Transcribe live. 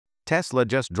Tesla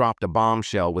just dropped a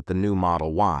bombshell with the new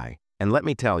Model Y, and let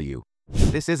me tell you,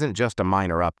 this isn't just a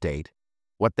minor update.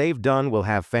 What they've done will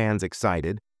have fans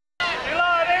excited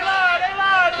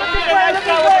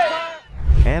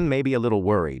and maybe a little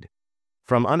worried.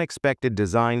 From unexpected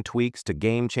design tweaks to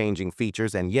game-changing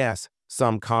features and yes,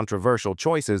 some controversial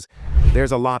choices,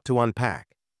 there's a lot to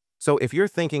unpack. So if you're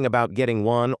thinking about getting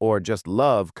one or just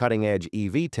love cutting-edge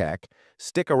EV tech,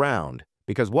 stick around,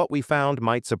 because what we found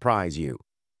might surprise you.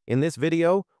 In this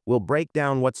video, we'll break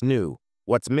down what's new,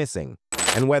 what's missing,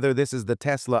 and whether this is the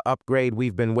Tesla upgrade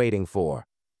we've been waiting for.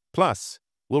 Plus,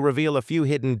 we'll reveal a few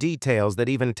hidden details that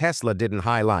even Tesla didn't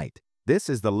highlight. This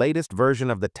is the latest version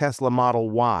of the Tesla Model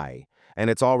Y, and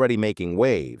it's already making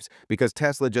waves because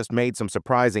Tesla just made some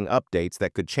surprising updates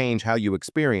that could change how you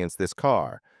experience this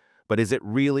car. But is it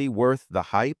really worth the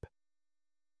hype?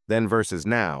 Then versus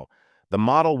now, the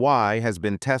Model Y has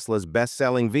been Tesla's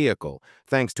best-selling vehicle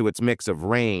thanks to its mix of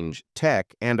range,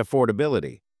 tech, and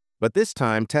affordability. But this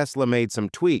time, Tesla made some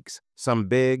tweaks, some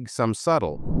big, some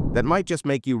subtle, that might just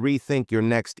make you rethink your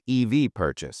next EV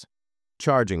purchase.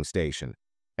 Charging station.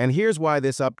 And here's why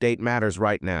this update matters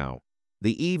right now.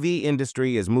 The EV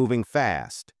industry is moving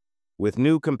fast. With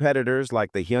new competitors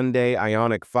like the Hyundai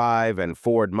Ioniq 5 and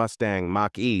Ford Mustang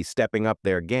Mach-E stepping up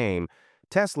their game,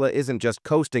 Tesla isn't just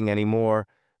coasting anymore,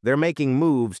 they're making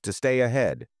moves to stay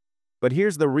ahead. But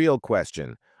here's the real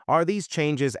question. Are these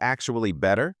changes actually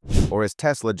better? Or is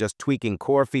Tesla just tweaking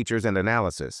core features and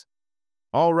analysis?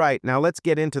 All right, now let's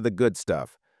get into the good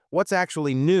stuff. What's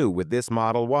actually new with this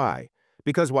Model Y?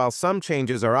 Because while some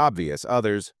changes are obvious,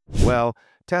 others, well,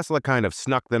 Tesla kind of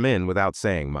snuck them in without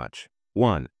saying much.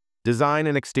 1. Design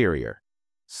and exterior.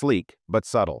 Sleek, but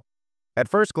subtle. At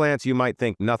first glance, you might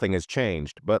think nothing has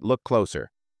changed, but look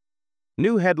closer.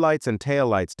 New headlights and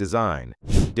taillights design.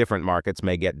 Different markets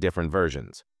may get different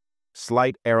versions.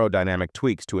 Slight aerodynamic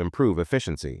tweaks to improve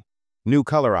efficiency. New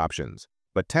color options.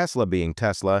 But Tesla being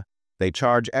Tesla, they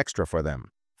charge extra for them.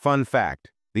 Fun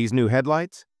fact, these new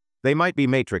headlights? They might be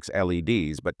matrix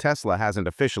LEDs, but Tesla hasn't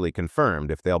officially confirmed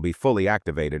if they'll be fully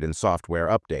activated in software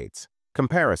updates.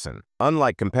 Comparison.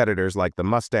 Unlike competitors like the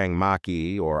Mustang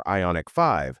Mach-E or Ioniq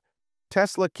 5,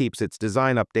 Tesla keeps its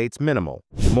design updates minimal,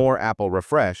 more Apple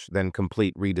refresh than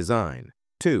complete redesign.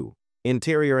 2.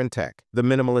 Interior and tech, the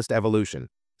minimalist evolution.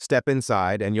 Step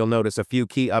inside and you'll notice a few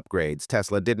key upgrades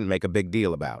Tesla didn't make a big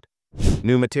deal about.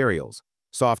 New materials,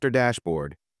 softer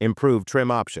dashboard, improved trim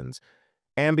options,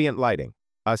 ambient lighting,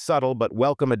 a subtle but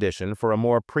welcome addition for a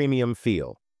more premium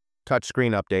feel.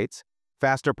 Touchscreen updates,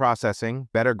 faster processing,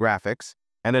 better graphics,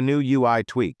 and a new UI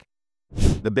tweak.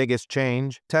 The biggest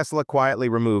change, Tesla quietly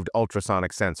removed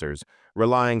ultrasonic sensors,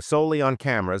 relying solely on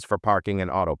cameras for parking and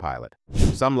autopilot.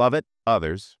 Some love it,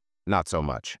 others, not so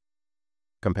much.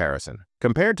 Comparison.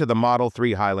 Compared to the Model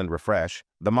 3 Highland refresh,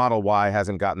 the Model Y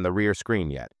hasn't gotten the rear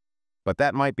screen yet, but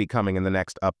that might be coming in the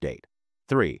next update.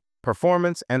 3.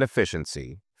 Performance and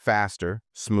efficiency. Faster,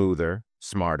 smoother,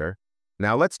 smarter.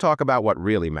 Now let's talk about what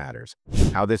really matters,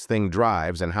 how this thing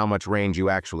drives and how much range you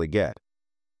actually get.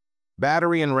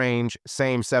 Battery and range,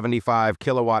 same 75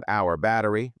 kilowatt-hour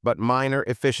battery, but minor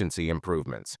efficiency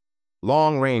improvements.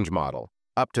 Long range model,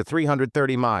 up to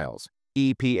 330 miles,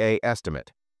 EPA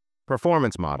estimate.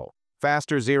 Performance model,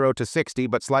 faster 0 to 60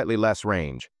 but slightly less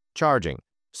range. Charging,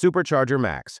 Supercharger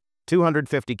Max,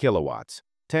 250 kilowatts,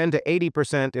 10 to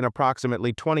 80% in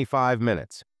approximately 25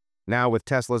 minutes. Now with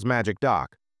Tesla's Magic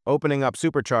Dock, opening up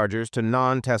superchargers to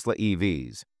non-Tesla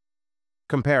EVs.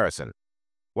 Comparison.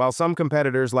 While some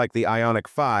competitors like the Ioniq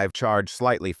 5 charge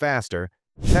slightly faster,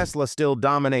 Tesla still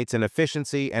dominates in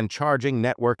efficiency and charging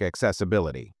network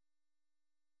accessibility.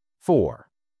 4.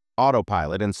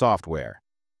 Autopilot and software.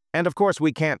 And of course,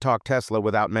 we can't talk Tesla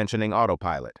without mentioning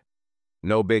Autopilot.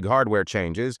 No big hardware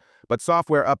changes, but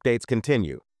software updates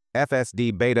continue.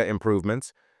 FSD beta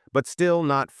improvements, but still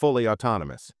not fully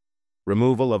autonomous.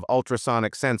 Removal of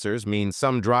ultrasonic sensors means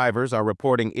some drivers are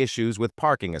reporting issues with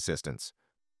parking assistance.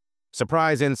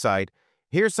 Surprise insight,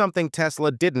 here's something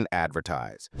Tesla didn't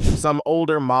advertise. Some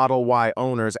older Model Y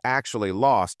owners actually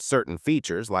lost certain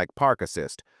features like Park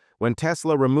Assist when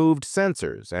Tesla removed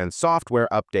sensors and software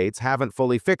updates haven't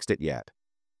fully fixed it yet.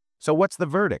 So what's the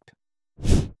verdict?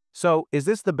 So is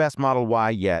this the best Model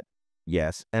Y yet?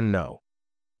 Yes and no.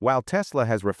 While Tesla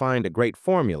has refined a great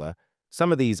formula,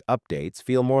 some of these updates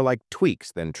feel more like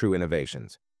tweaks than true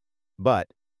innovations. But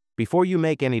before you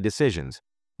make any decisions,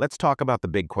 let's talk about the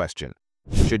big question.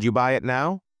 Should you buy it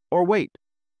now or wait?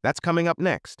 That's coming up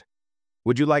next.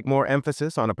 Would you like more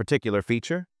emphasis on a particular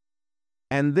feature?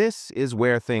 And this is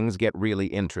where things get really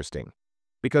interesting.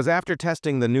 Because after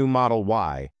testing the new Model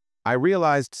Y, I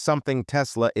realized something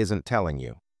Tesla isn't telling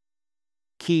you.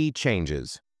 Key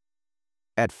changes.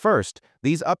 At first,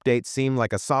 these updates seem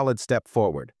like a solid step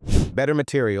forward. Better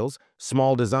materials,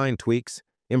 small design tweaks,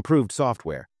 improved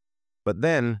software. But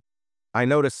then, I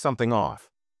noticed something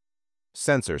off.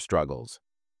 Sensor struggles.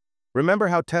 Remember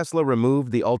how Tesla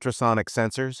removed the ultrasonic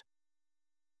sensors?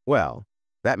 Well,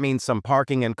 that means some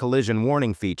parking and collision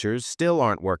warning features still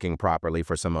aren't working properly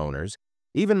for some owners,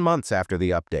 even months after the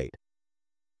update.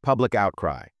 Public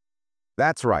outcry.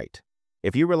 That's right.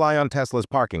 If you rely on Tesla's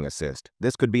parking assist,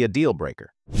 this could be a deal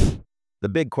breaker. The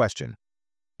big question,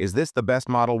 is this the best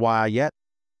Model Y yet?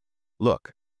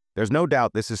 Look, there's no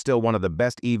doubt this is still one of the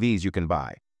best EVs you can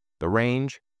buy. The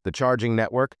range, the charging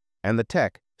network, and the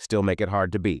tech still make it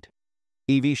hard to beat.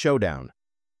 EV showdown.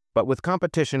 But with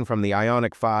competition from the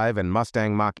Ioniq 5 and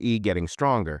Mustang Mach-E getting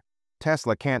stronger,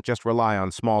 Tesla can't just rely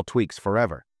on small tweaks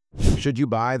forever. Should you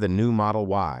buy the new Model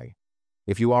Y?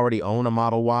 If you already own a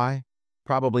Model Y,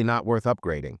 probably not worth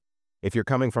upgrading. If you're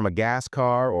coming from a gas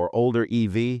car or older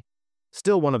EV,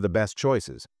 still one of the best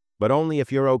choices, but only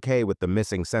if you're okay with the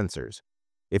missing sensors.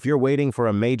 If you're waiting for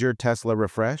a major Tesla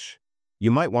refresh,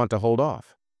 you might want to hold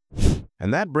off.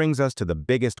 And that brings us to the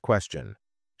biggest question.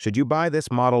 Should you buy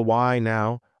this Model Y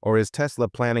now, or is Tesla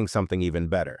planning something even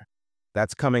better?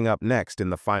 That's coming up next in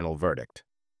the final verdict.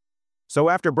 So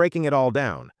after breaking it all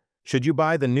down, should you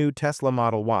buy the new Tesla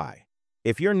Model Y?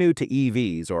 If you're new to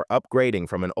EVs or upgrading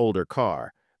from an older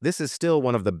car, this is still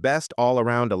one of the best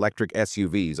all-around electric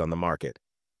SUVs on the market.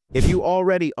 If you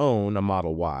already own a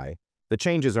Model Y, the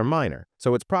changes are minor,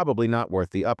 so it's probably not worth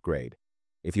the upgrade.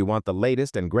 If you want the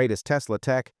latest and greatest Tesla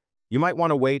tech, you might want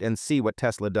to wait and see what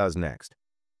Tesla does next.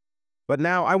 But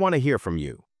now I want to hear from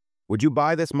you. Would you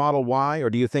buy this Model Y, or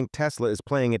do you think Tesla is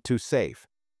playing it too safe?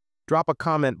 Drop a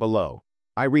comment below.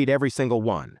 I read every single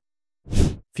one.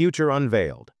 Future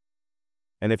Unveiled.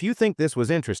 And if you think this was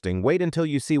interesting, wait until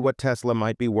you see what Tesla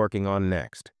might be working on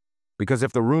next. Because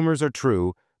if the rumors are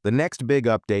true, the next big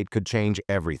update could change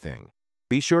everything.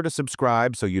 Be sure to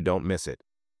subscribe so you don't miss it.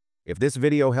 If this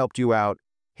video helped you out,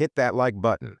 hit that like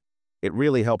button. It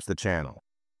really helps the channel.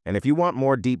 And if you want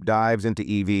more deep dives into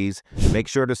EVs, make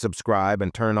sure to subscribe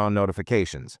and turn on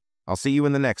notifications. I'll see you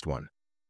in the next one.